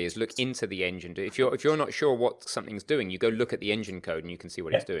regularly is look into the engine. If you're not sure what something's doing, you go look at the engine code and you can see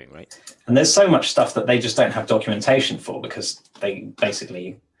what it's doing, right? And there's so much stuff that they just don't have documentation for because they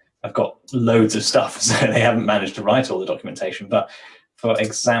basically have got loads of stuff, so they haven't managed to write all the documentation. But for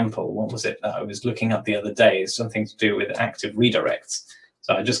example, what was it that I was looking up the other day? Something to do with active redirects.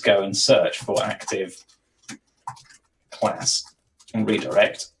 So I just go and search for active class and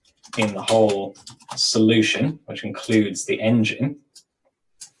redirect in the whole solution, which includes the engine.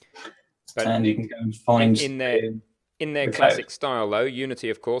 But and you can go and find in their classic style, though, Unity,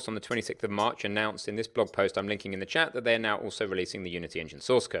 of course, on the 26th of March, announced in this blog post I'm linking in the chat that they're now also releasing the Unity engine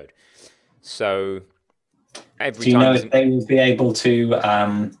source code. So every time... Do you know if they will be able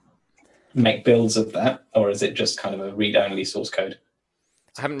to make builds of that, or is it just kind of a read-only source code?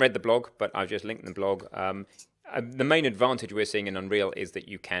 I haven't read the blog, but I've just linked the blog. The main advantage we're seeing in Unreal is that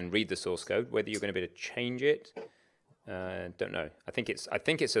you can read the source code. Whether you're going to be able to change it, don't know. I think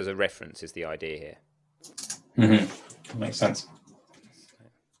it's as a reference is the idea here. Mm-hmm. Makes sense.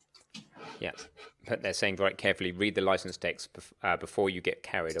 Yeah, but they're saying very carefully, read the license text before you get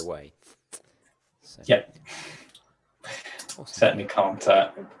carried away. So. Yeah. Awesome. Certainly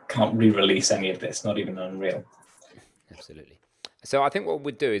can't re-release any of this, not even Unreal. Absolutely. So I think what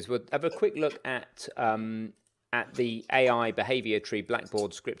we'll do is we'll have a quick look at the AI behavior tree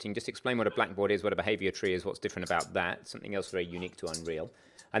blackboard scripting. Just explain what a blackboard is, what a behavior tree is, what's different about that, something else very unique to Unreal.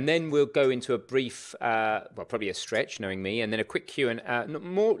 And then we'll go into a brief, well, probably a stretch, knowing me, and then a quick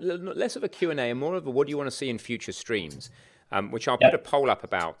less of a Q&A and more of a what do you want to see in future streams, which I'll put a poll up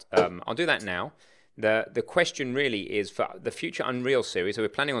about. I'll do that now. The question really is for the future Unreal series, so we're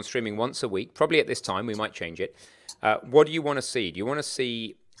planning on streaming once a week, probably at this time, we might change it. What do you want to see? Do you want to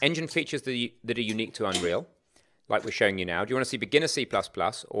see engine features that are unique to Unreal, like we're showing you now? Do you want to see beginner C++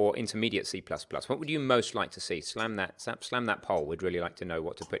 or intermediate C++? What would you most like to see? Slam that poll. We'd really like to know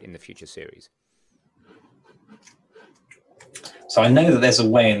what to put in the future series. So I know that there's a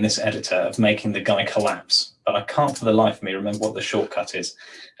way in this editor of making the guy collapse, but I can't for the life of me remember what the shortcut is.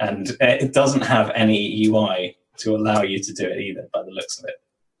 And it doesn't have any UI to allow you to do it either, by the looks of it.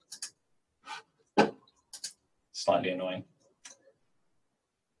 slightly annoying.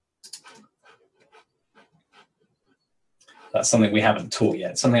 That's something we haven't taught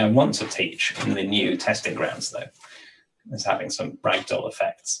yet. Something I want to teach in the new testing grounds, though, is having some ragdoll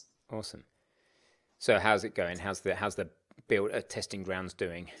effects. Awesome. So how's it going? How's the build testing grounds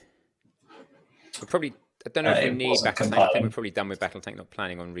doing? We're probably, I don't know if we need Battletank. I think we're probably done with Battletank. Not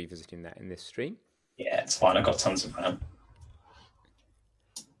planning on revisiting that in this stream. Yeah, it's fine. I've got tons of RAM.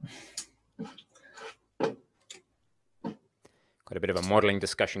 Got a bit of a modeling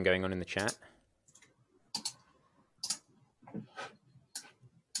discussion going on in the chat.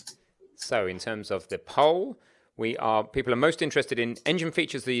 So in terms of the poll, people are most interested in engine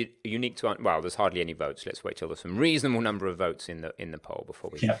features that are unique to, well, there's hardly any votes. Let's wait till there's some reasonable number of votes in the poll before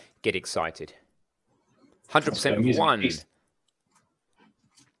we get excited. 100% of one.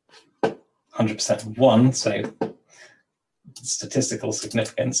 100% of one, so statistical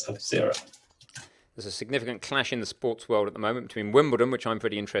significance of 0. There's a significant clash in the sports world at the moment between Wimbledon, which I'm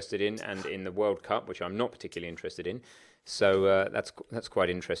pretty interested in, and in the World Cup, which I'm not particularly interested in. So that's quite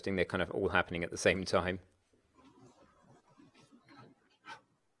interesting. They're kind of all happening at the same time.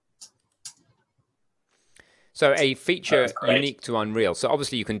 So a feature unique to Unreal. So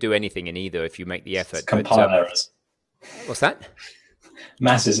obviously you can do anything in either if you make the effort. Compile errors. What's that?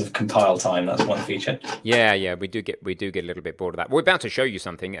 Masses of compile time. That's one feature. Yeah, we do get a little bit bored of that. We're about to show you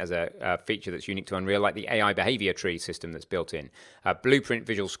something as a feature that's unique to Unreal, like the AI behavior tree system that's built in. Blueprint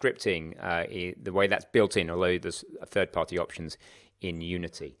visual scripting, the way that's built in, although there's third-party options in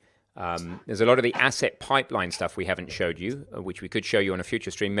Unity. There's a lot of the asset pipeline stuff we haven't showed you, which we could show you on a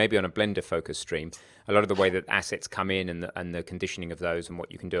future stream, maybe on a Blender focus stream. A lot of the way that assets come in and the conditioning of those and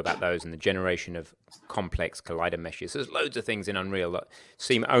what you can do about those and the generation of complex collider meshes. There's loads of things in Unreal that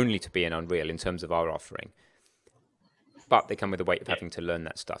seem only to be in Unreal in terms of our offering. But they come with the weight of having to learn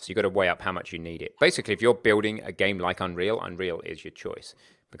that stuff. So you've got to weigh up how much you need it. Basically, if you're building a game like Unreal, Unreal is your choice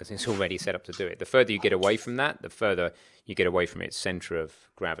because it's already set up to do it. The further you get away from that, the further you get away from its center of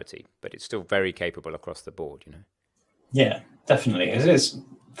gravity. But it's still very capable across the board, you know. Yeah, definitely. It is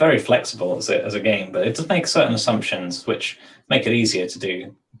very flexible as a game, but it does make certain assumptions which make it easier to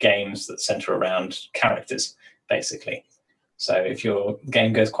do games that center around characters, basically. So if your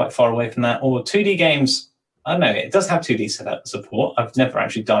game goes quite far away from that, or 2D games, I don't know, it does have 2D support. I've never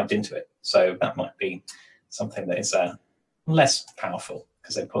actually dived into it, so that might be something that is less powerful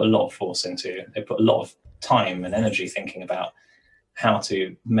because they put a lot of force into, they put a lot of time and energy thinking about how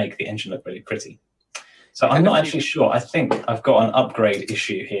to make the engine look really pretty. So I'm not actually sure. I think I've got an upgrade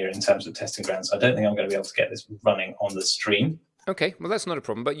issue here in terms of testing grounds. I don't think I'm going to be able to get this running on the stream. Okay, well, that's not a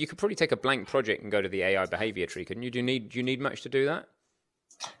problem, but you could probably take a blank project and go to the AI behavior tree, couldn't you? Do you need much to do that?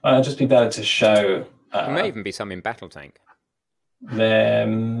 It'd just be better to show... there may even be some in Battletank.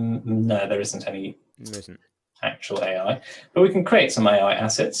 No, there isn't any actual AI. But we can create some AI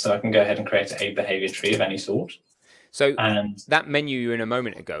assets, so I can go ahead and create a behavior tree of any sort. So that menu in a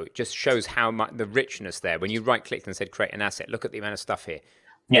moment ago just shows how much the richness there. When you right-clicked and said create an asset, look at the amount of stuff here.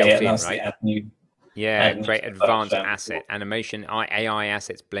 That's right? the add new. Create advanced asset, animation, AI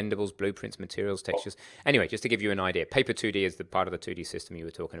assets, blendables, blueprints, materials, textures. Anyway, just to give you an idea, Paper 2D is the part of the 2D system you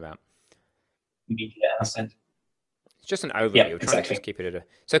were talking about. Media asset. It's just an overview. We're trying to just keep it at a...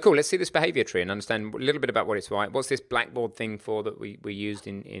 So cool, let's see this behavior tree and understand a little bit about what it's like. What's this blackboard thing for that we used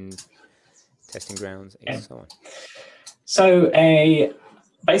in testing grounds and so on? So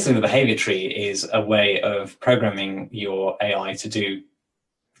basically the behavior tree is a way of programming your AI to do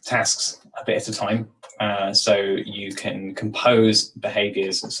tasks a bit at a time. So you can compose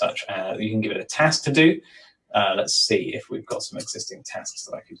behaviors such as you can give it a task to do. Let's see if we've got some existing tasks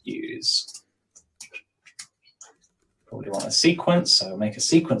that I could use. Probably want a sequence, so make a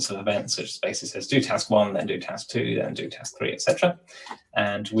sequence of events which basically says do task 1, then do task 2, then do task 3, etc.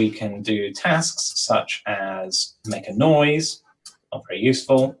 And we can do tasks such as make a noise, not very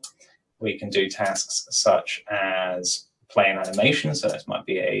useful. We can do tasks such as play an animation, so this might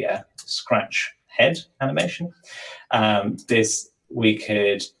be a scratch head animation. We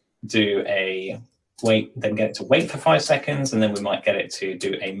could do a wait, then get it to wait for 5 seconds, and then we might get it to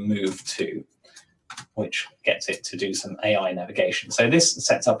do a move to, which gets it to do some AI navigation. So this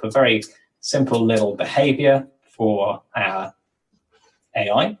sets up a very simple little behavior for our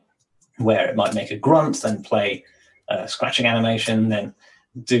AI, where it might make a grunt, then play a scratching animation, then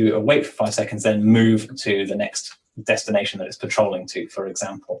do a wait for 5 seconds, then move to the next destination that it's patrolling to, for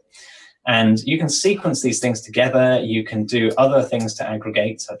example. And you can sequence these things together. You can do other things to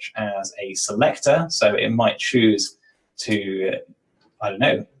aggregate, such as a selector. So it might choose to, I don't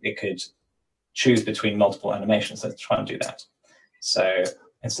know, it could choose between multiple animations. Let's try and do that. So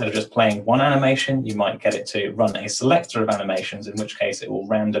instead of just playing one animation, you might get it to run a selector of animations, in which case it will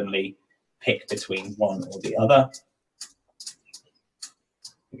randomly pick between one or the other.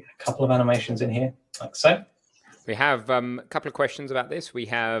 We get a couple of animations in here, like so. We have a couple of questions about this. We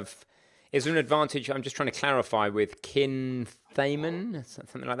have, is there an advantage, I'm just trying to clarify with Kin Thaman,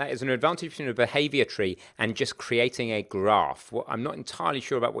 something like that. Is there an advantage between a behavior tree and just creating a graph? Well, I'm not entirely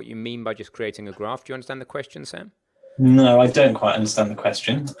sure about what you mean by just creating a graph. Do you understand the question, Sam? No, I don't quite understand the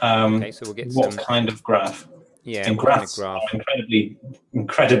question. Okay, so we'll get what kind of graph? Yeah, and graphs kind of graph? Are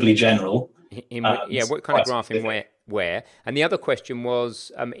incredibly general. Yeah, what kind of graph in where? And the other question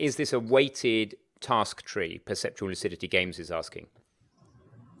was, is this a weighted task tree? Perceptual lucidity games is asking.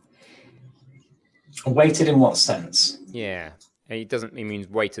 Weighted in what sense? Yeah, it doesn't mean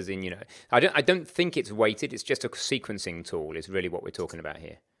weight as in, you know, I don't think it's weighted. It's just a sequencing tool is really what we're talking about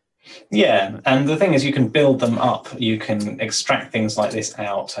here. Yeah, and the thing is, you can build them up. You can extract things like this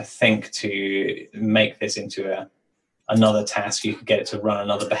out, I think, to make this into another task. You could get it to run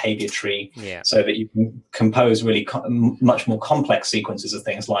another behavior tree, so that you can compose really much more complex sequences of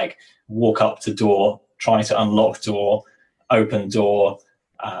things like walk up to door, try to unlock door, open door,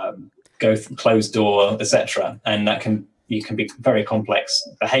 go close door, etc. And that can be very complex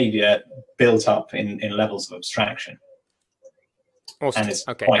behavior built up in levels of abstraction. Awesome. And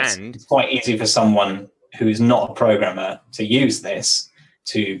it's quite easy for someone who is not a programmer to use this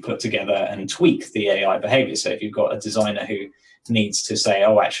to put together and tweak the AI behavior. So if you've got a designer who needs to say,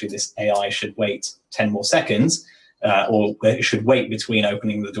 oh, actually, this AI should wait 10 more seconds, or it should wait between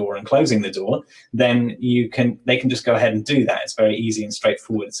opening the door and closing the door, then they can just go ahead and do that. It's very easy and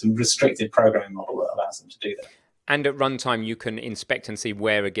straightforward. It's a restricted programming model that allows them to do that. And at runtime, you can inspect and see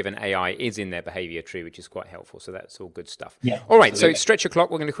where a given AI is in their behavior tree, which is quite helpful. So that's all good stuff. Yeah, all right, absolutely. So stretch your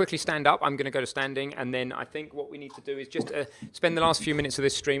clock. We're going to quickly stand up. I'm going to go to standing. And then I think what we need to do is just spend the last few minutes of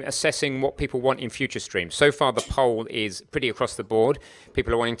this stream assessing what people want in future streams. So far, the poll is pretty across the board.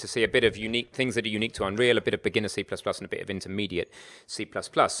 People are wanting to see a bit of unique things that are unique to Unreal, a bit of beginner C++, and a bit of intermediate C++.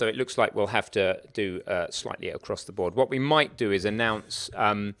 So it looks like we'll have to do slightly across the board. What we might do is announce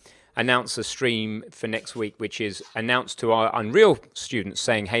a stream for next week, which is announced to our Unreal students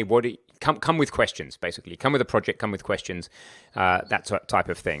saying, hey, come with questions, basically. Come with a project, come with questions, that type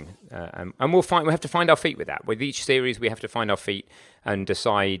of thing. And we'll have to find our feet with that. With each series, we have to find our feet and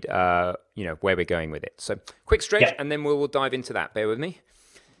decide where we're going with it. So quick stretch, and then we'll dive into that. Bear with me.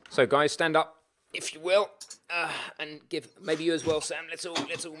 So guys, stand up, if you will, and give, maybe you as well, Sam. Let's all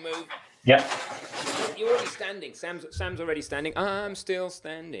move. Yeah. You're already standing. Sam's already standing. I'm still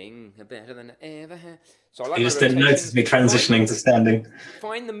standing, better than I ever have. So I like you just didn't notice me transitioning to standing.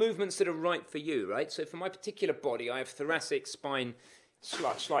 Find the movements that are right for you, right? So for my particular body, I have thoracic spine,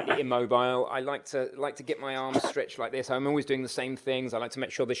 slightly immobile. I like to get my arms stretched like this. I'm always doing the same things. I like to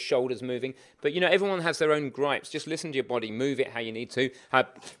make sure the shoulder's moving. But everyone has their own gripes. Just listen to your body, move it how you need to.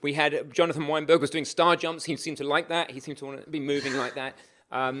 We had Jonathan Weinberg was doing star jumps. He seemed to like that. He seemed to want to be moving like that.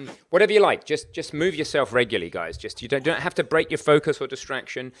 Whatever you like, just move yourself regularly, guys. You don't have to break your focus or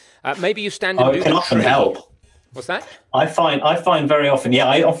distraction. Maybe you stand and do the tree. It can often help. What's that? I find very often,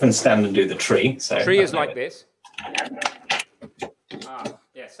 I often stand and do the tree. So tree is like this.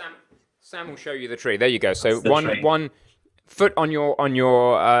 Yeah, Sam will show you the tree. There you go. So one foot on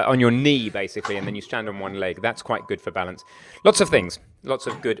your knee, basically, and then you stand on one leg. That's quite good for balance. Lots of things, lots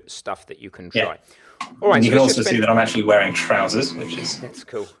of good stuff that you can try. Yeah. All right. And you can also see that I'm actually wearing trousers, that's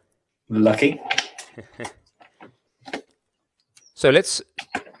cool. Lucky. So let's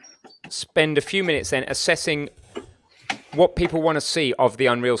spend a few minutes then assessing what people want to see of the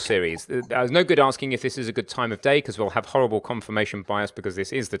Unreal series. There's no good asking if this is a good time of day, because we'll have horrible confirmation bias because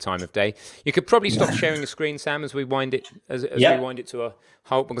this is the time of day. You could probably stop sharing the screen, Sam, as we wind it we wind it to a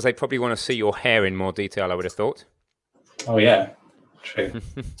halt, because they probably want to see your hair in more detail, I would have thought. Oh yeah, true.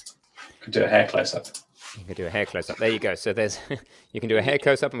 Could do a hair close-up. You can do a hair close-up. There you go. So you can do a hair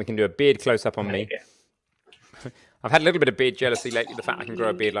close-up, and we can do a beard close-up on me. I've had a little bit of beard jealousy lately. The fact I can grow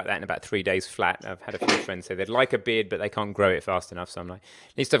a beard like that in about 3 days flat. I've had a few friends say they'd like a beard, but they can't grow it fast enough. So I'm like,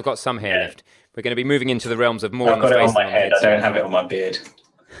 at least I've got some hair left. We're going to be moving into the realms of more on the face. I've got it on my head. I don't have it on my beard.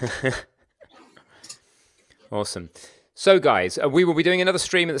 Awesome. So, guys, we will be doing another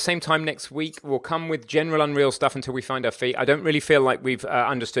stream at the same time next week. We'll come with general Unreal stuff until we find our feet. I don't really feel like we've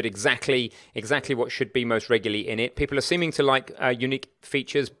understood exactly what should be most regularly in it. People are seeming to like unique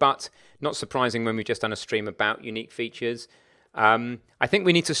features, but not surprising when we've just done a stream about unique features. I think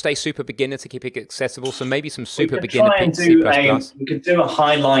we need to stay super beginner to keep it accessible. So maybe some super beginner C++. We could do a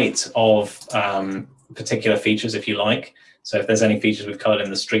highlight of particular features if you like. So if there's any features we've covered in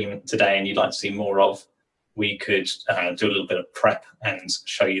the stream today and you'd like to see more of, we could do a little bit of prep and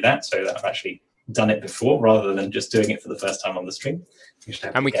show you that, so that I've actually done it before rather than just doing it for the first time on the stream.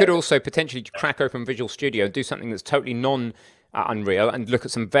 And we could also potentially crack open Visual Studio, do something that's totally non-Unreal, and look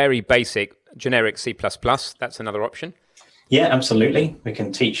at some very basic generic C++. That's another option. Yeah, absolutely. We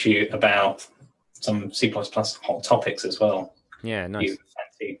can teach you about some C++ hot topics as well. Yeah, nice. You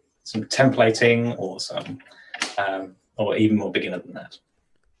fancy some templating or some, or even more beginner than that.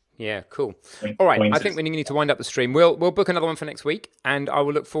 Yeah, cool. All right, I think we need to wind up the stream. We'll book another one for next week, and I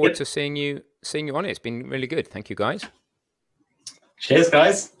will look forward to seeing you on it. It's been really good. Thank you, guys. Cheers,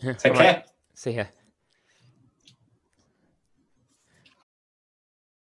 guys. Take care. See ya.